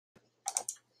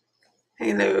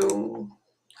Hello.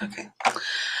 Okay.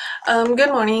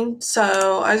 Good morning.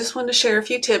 So I just wanted to share a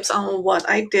few tips on what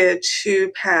I did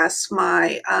to pass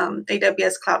my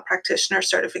AWS Cloud Practitioner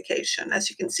certification,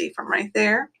 as you can see from right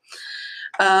there.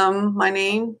 My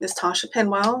name is Tasha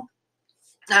Penwell.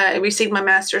 I received my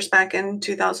master's back in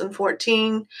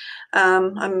 2014.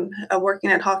 I'm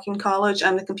working at Hawking College.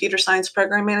 I'm the computer science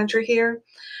program manager here.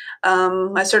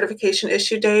 My certification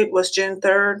issue date was June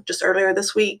 3rd, just earlier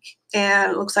this week,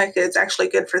 and it looks like it's actually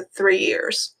good for 3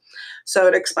 years. So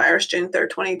it expires June 3rd,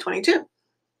 2022.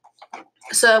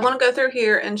 So I want to go through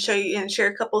here and show you and share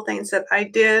a couple of things that I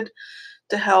did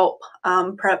to help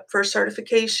prep for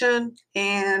certification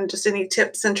and just any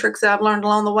tips and tricks that I've learned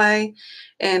along the way,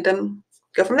 and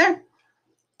go from there.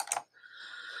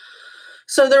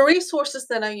 So the resources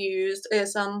that I used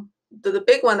is the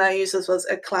big one that I used was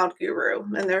a Cloud Guru,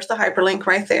 and there's the hyperlink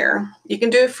right there. You can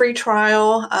do a free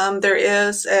trial.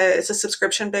 It's a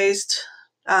subscription based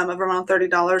of around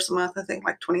 $30 a month. I think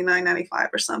like $29.95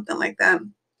 or something like that.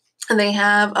 And they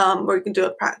have where you can do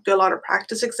a lot of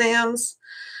practice exams.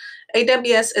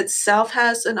 AWS itself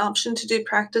has an option to do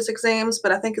practice exams,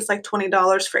 but I think it's like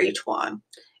 $20 for each one,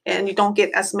 and you don't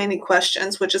get as many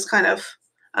questions, which is kind of,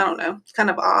 I don't know, it's kind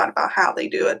of odd about how they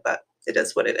do it, but it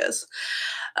is what it is.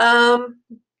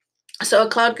 So a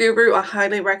Cloud Guru, I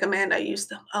highly recommend. I use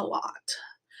them a lot.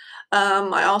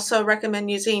 I also recommend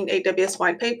using AWS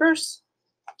white papers.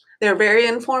 They're very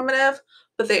informative,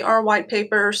 but they are white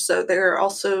papers, so they're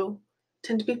also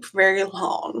tend to be very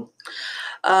long.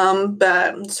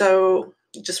 So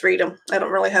just read them. I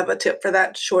don't really have a tip for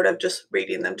that short of just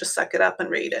reading them. Just suck it up and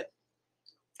read it.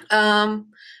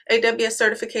 AWS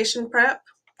certification prep.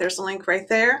 There's a link right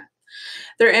there.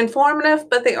 They're informative,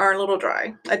 but they are a little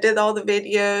dry. I did all the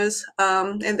videos,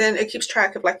 and then it keeps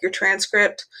track of like your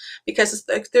transcript because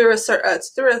it's through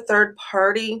a third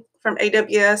party from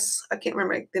AWS. I can't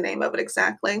remember the name of it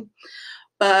exactly,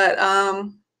 but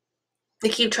they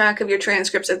keep track of your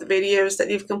transcripts of the videos that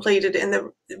you've completed and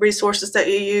the resources that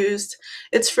you used.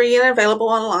 It's free and available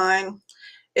online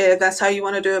if that's how you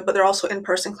want to do it, but there are also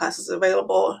in-person classes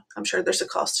available. I'm sure there's a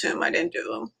cost to them. I didn't do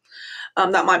them.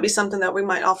 That might be something that we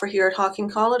might offer here at Hawking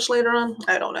College later on.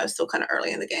 I don't know, still kind of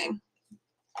early in the game.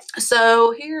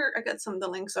 So here, I got some of the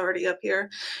links already up here.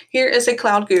 Here is a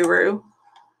Cloud Guru.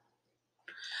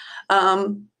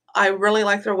 I really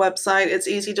like their website. It's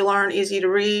easy to learn, easy to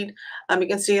read. You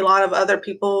can see a lot of other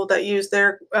people that use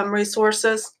their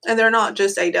resources, and they're not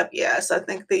just AWS. I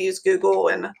think they use Google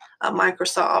and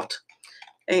Microsoft.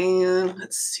 And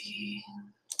let's see,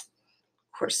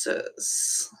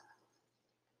 courses.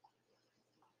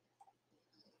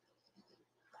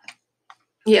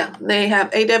 Yeah, they have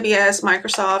AWS,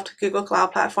 Microsoft, Google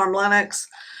Cloud Platform, Linux.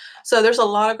 So there's a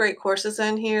lot of great courses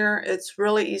in here. It's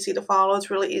really easy to follow.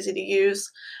 It's really easy to use.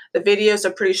 The videos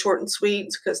are pretty short and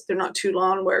sweet because they're not too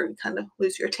long where you kind of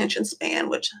lose your attention span,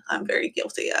 which I'm very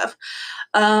guilty of.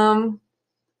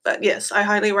 But yes, I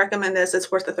highly recommend this.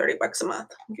 It's worth the $30 a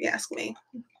month, if you ask me.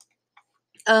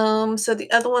 So the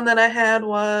other one that I had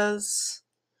was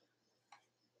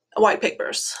white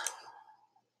papers.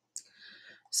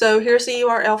 So here's the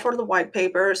URL for the white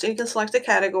paper. So you can select a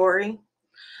category.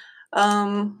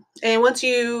 And once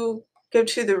you go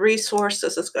to the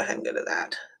resources, let's go ahead and go to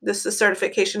that. This is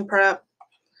certification prep.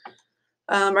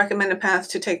 Recommended path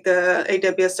to take the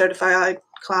AWS Certified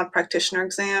Cloud Practitioner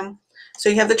exam. So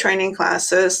you have the training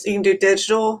classes. You can do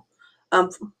digital,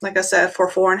 like I said, for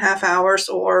 4.5 hours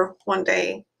or 1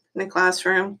 day in the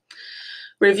classroom.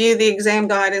 Review the exam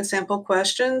guide and sample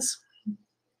questions.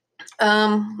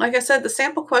 Like I said, the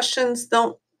sample questions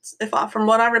from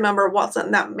what I remember,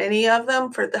 wasn't that many of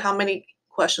them for how many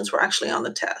questions were actually on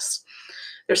the test.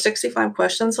 There's 65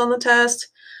 questions on the test.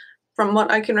 From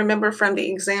what I can remember from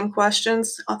the exam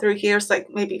questions all through here, it's like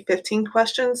maybe 15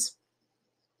 questions.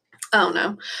 I don't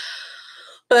know.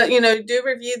 But, do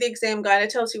review the exam guide. It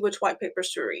tells you which white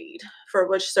papers to read for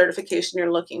which certification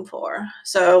you're looking for.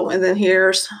 So, and then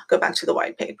go back to the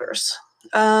white papers.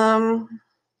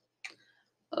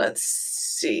 Let's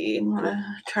see, I'm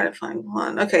gonna try to find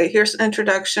one. Okay, here's an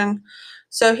introduction.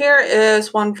 So here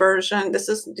is one version. This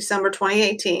is December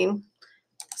 2018.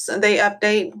 So they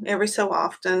update every so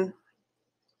often.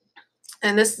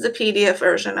 And this is a PDF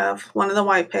version of one of the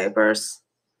white papers.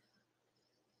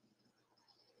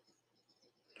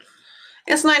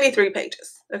 It's 93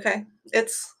 pages, okay?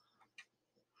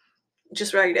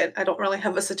 Just read it. I don't really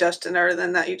have a suggestion other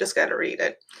than that. You just got to read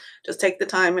it. Just take the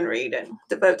time and read it.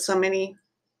 Devote so many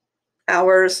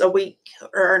hours a week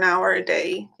or an hour a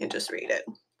day and just read it.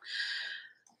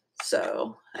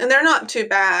 So, and they're not too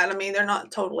bad. I mean, they're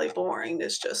not totally boring.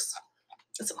 It's a lot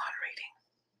of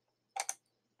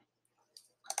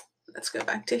let's go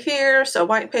back to here. So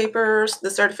white papers, the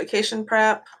certification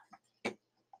prep.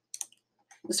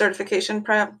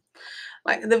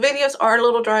 Like the videos are a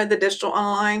little dry, the digital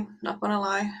online, not gonna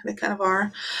lie, they kind of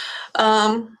are.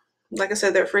 Like I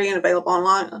said, they're free and available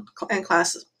online, and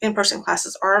in-person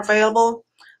classes are available.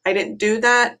 I didn't do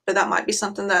that, but that might be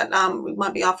something that we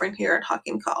might be offering here at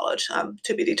Hocking College,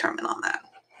 to be determined on that.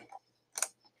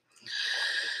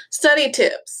 Study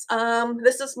tips.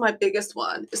 This is my biggest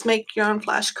one, is make your own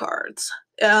flashcards.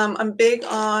 I'm big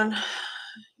on,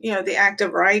 the act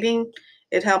of writing.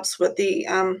 It helps with the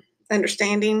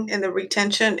understanding and the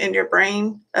retention in your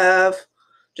brain of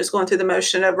just going through the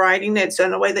motion of writing it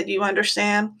in a way that you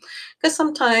understand. Because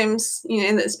sometimes,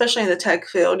 especially in the tech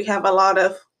field, you have a lot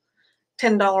of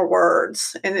 $10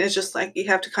 words, and it's just like you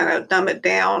have to kind of dumb it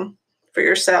down for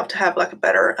yourself to have like a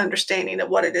better understanding of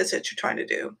what it is that you're trying to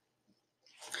do.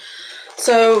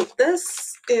 So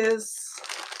this is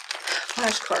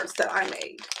flashcards that I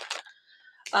made.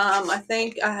 I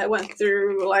think I went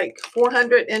through like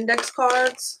 400 index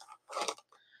cards.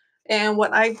 And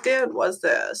what I did was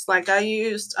this, like I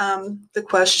used the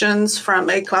questions from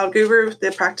A Cloud Guru,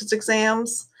 the practice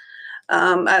exams,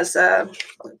 as a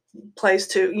place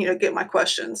to, get my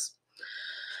questions.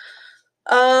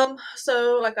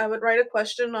 So like I would write a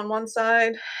question on one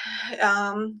side.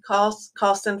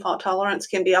 Cost and fault tolerance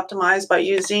can be optimized by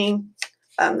using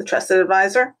the trusted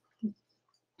advisor.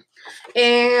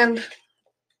 And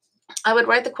I would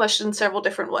write the question several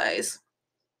different ways.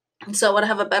 So I would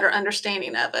have a better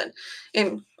understanding of it,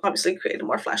 and obviously created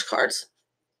more flashcards.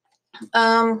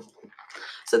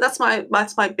 So that's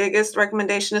my biggest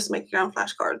recommendation, is make your own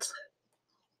flashcards.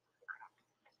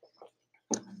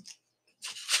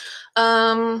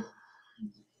 Do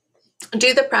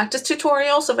the practice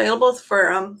tutorials available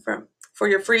for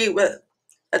your free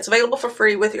that's available for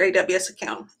free with your AWS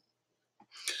account.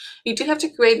 You do have to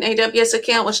create an AWS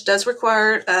account, which does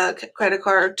require a credit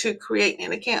card to create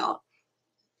an account.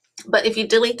 But if you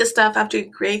delete the stuff after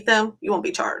you create them, you won't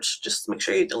be charged. Just make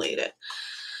sure you delete it.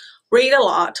 Read a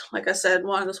lot. Like I said,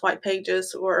 one of those white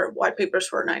papers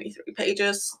for 93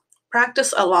 pages.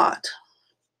 Practice a lot.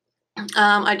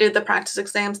 I did the practice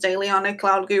exams daily on A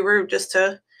Cloud Guru just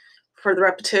for the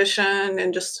repetition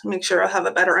and just make sure I have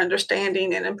a better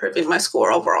understanding and improving my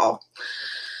score overall.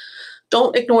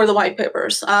 Don't ignore the white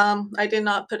papers. I did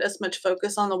not put as much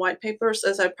focus on the white papers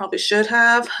as I probably should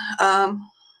have.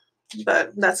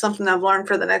 But that's something I've learned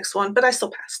for the next one, but I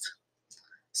still passed.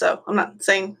 So I'm not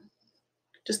saying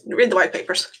just read the white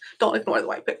papers. Don't ignore the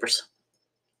white papers.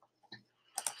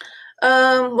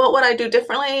 What would I do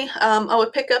differently? I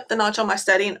would pick up the notch on my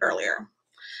studying earlier.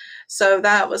 So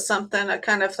that was something I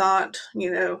kind of thought,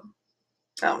 I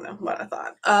don't know what I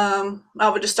thought. I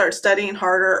would just start studying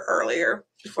harder earlier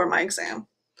before my exam.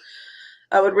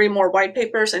 I would read more white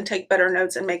papers and take better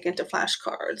notes and make into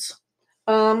flashcards.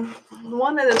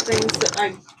 One of the things that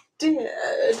I did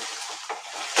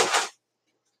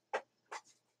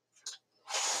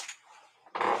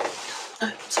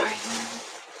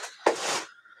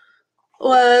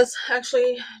was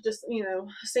actually just, a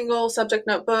single subject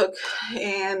notebook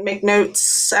and make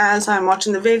notes as I'm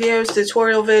watching the videos,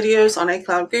 tutorial videos on A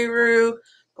Cloud Guru,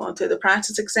 going through the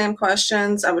practice exam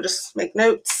questions. I would just make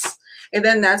notes, and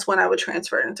then that's when I would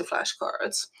transfer it into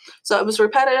flashcards. So it was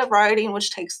repetitive writing,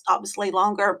 which takes obviously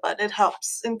longer, but it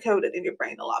helps encode it in your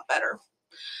brain a lot better.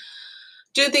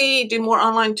 Do more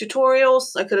online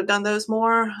tutorials. I could have done those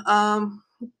more.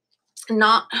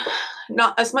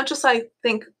 Not as much as I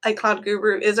think A Cloud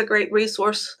Guru is a great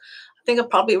resource. I think I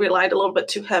probably relied a little bit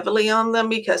too heavily on them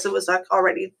because it was like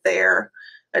already there.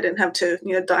 I didn't have to,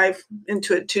 dive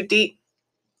into it too deep.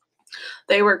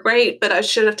 They were great, but I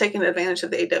should have taken advantage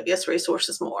of the AWS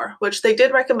resources more, which they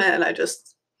did recommend. I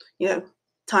just,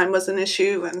 time was an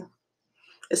issue, and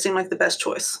it seemed like the best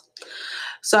choice.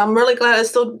 So I'm really glad I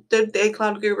still did the A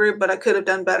Cloud Guru, but I could have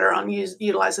done better on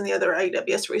utilizing the other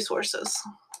AWS resources.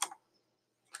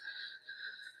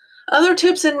 Other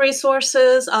tips and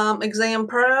resources, Exam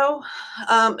Pro.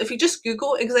 If you just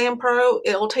Google Exam Pro,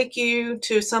 it'll take you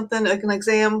to something like an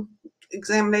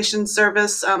examination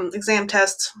service, exam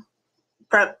test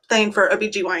prep thing for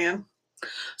OBGYN.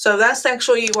 So that's the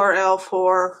actual URL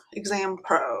for Exam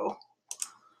Pro.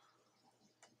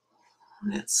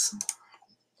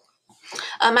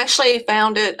 Actually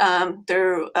found it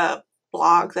through a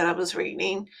blog that I was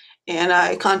reading, and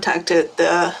I contacted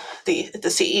the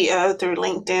CEO through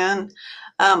LinkedIn.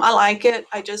 I like it.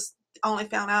 I just only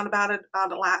found out about it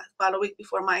about a week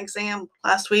before my exam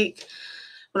last week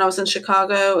when I was in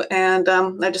Chicago, and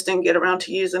I just didn't get around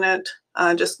to using it.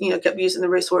 I just kept using the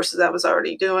resources I was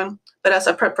already doing. But as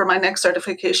I prep for my next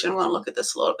certification, I'm going to look at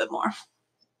this a little bit more.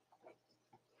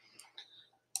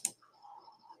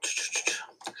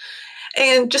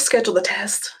 And just schedule the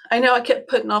test. I know I kept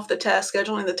putting off the test,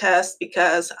 scheduling the test,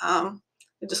 because I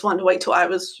just wanted to wait till I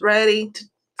was ready to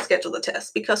schedule the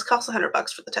test, because it costs $100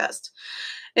 for the test,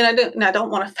 and I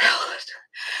don't want to fail it.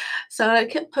 So I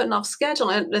kept putting off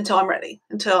scheduling it until I'm ready,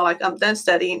 until like I'm done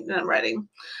studying and I'm ready.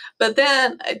 But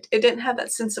then it didn't have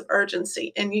that sense of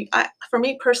urgency, and for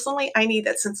me personally, I need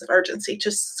that sense of urgency.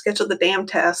 Just schedule the damn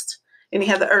test, and you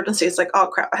have the urgency. It's like, oh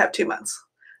crap, I have 2 months,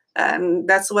 and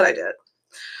that's what I did.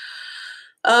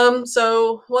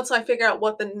 So once I figure out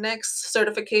what the next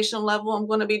certification level I'm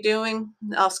going to be doing,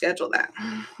 I'll schedule that.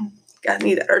 I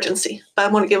need the urgency, but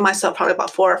I want to give myself probably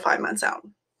about 4 or 5 months out.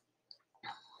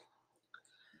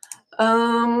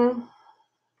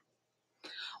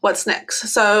 What's next?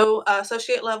 So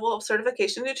associate level of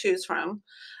certification to choose from.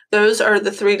 Those are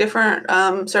the 3 different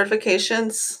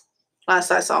certifications. Last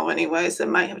I saw anyways, it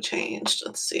might have changed.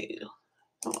 Let's see.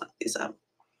 I'll look these up.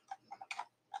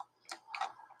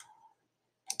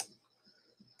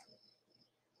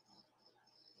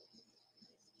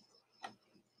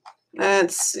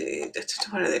 Let's see.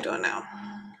 What are they doing now?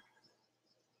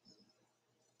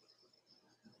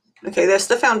 Okay, there's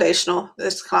the foundational.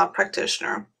 This called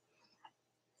Practitioner.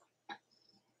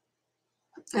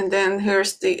 And then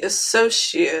here's the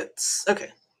associates. Okay,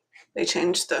 they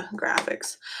changed the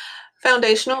graphics.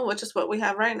 Foundational, which is what we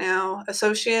have right now.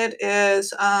 Associate is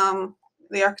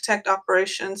the architect,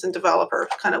 operations, and developer,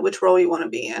 kind of which role you want to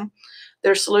be in.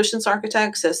 There's solutions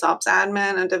architect, sysops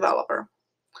admin, and developer.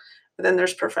 And then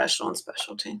there's professional and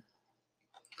specialty.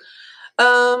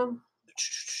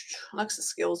 Alexa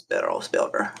skills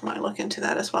builder. I might look into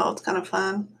that as well. It's kind of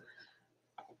fun.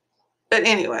 But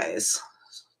anyways,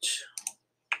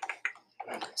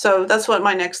 so that's what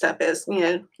my next step is.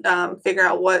 Figure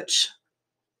out which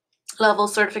level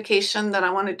certification that I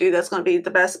want to do that's going to be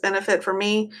the best benefit for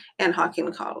me and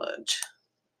Hocking College.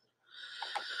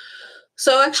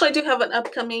 So actually I do have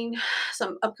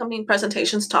some upcoming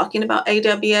presentations talking about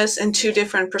AWS in 2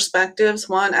 different perspectives.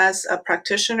 One as a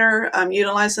practitioner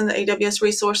utilizing the AWS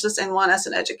resources, and one as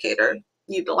an educator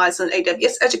utilizing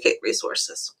AWS Educate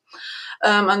resources.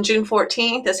 On June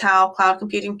 14th is how cloud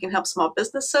computing can help small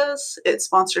businesses. It's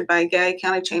sponsored by Gay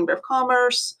County Chamber of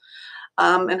Commerce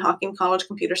and Hocking College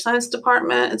Computer Science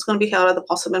Department. It's going to be held at the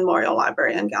Paulson Memorial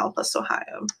Library in Gallipolis,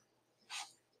 Ohio.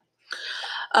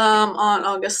 On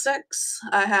August 6th,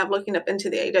 I have looking up into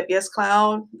the AWS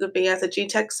cloud. They'll be at the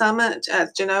GTech Summit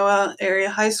at Genoa Area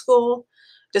High School.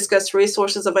 Discuss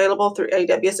resources available through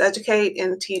AWS Educate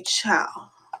and teach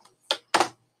how.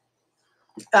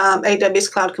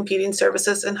 AWS cloud computing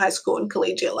services in high school and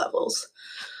collegiate levels.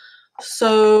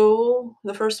 So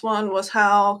the first one was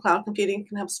how cloud computing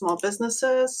can help small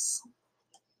businesses.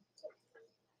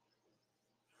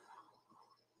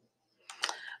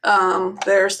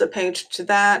 There's the page to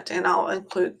that, and I'll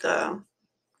include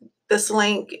this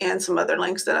link and some other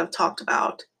links that I've talked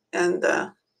about in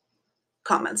the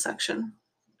comment section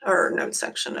or note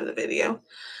section of the video.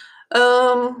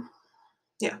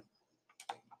 Yeah.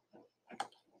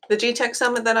 The GTech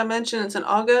Summit that I mentioned is in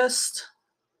August.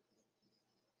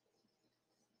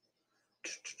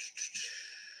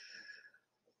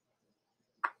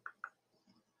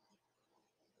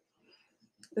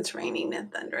 It's raining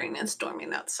and thundering and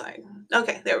storming outside.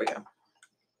 Okay, there we go.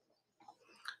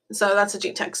 So that's a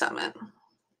GTech Summit.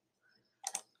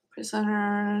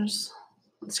 Presenters.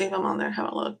 Let's see if I'm on there.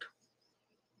 Haven't looked.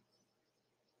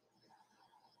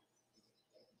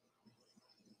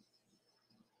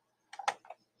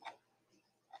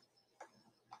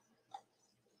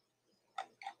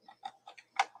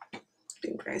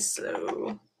 Being very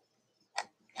slow.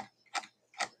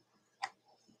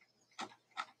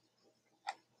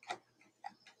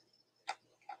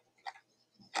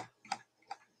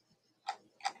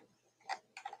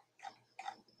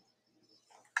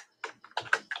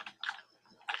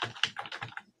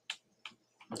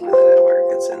 Yeah, that didn't work.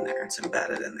 It's in there. It's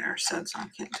embedded in there, so I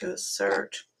can't do a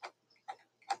search.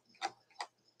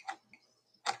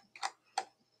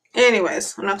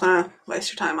 Anyways, I'm not going to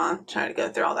waste your time on trying to go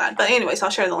through all that. But anyways, I'll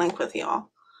share the link with y'all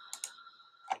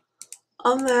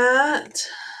on that.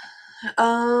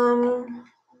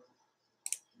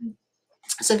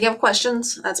 So if you have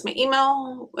questions, that's my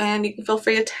email, and you can feel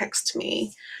free to text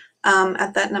me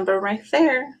at that number right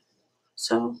there.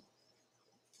 So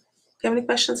if you have any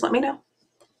questions, let me know.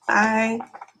 Bye.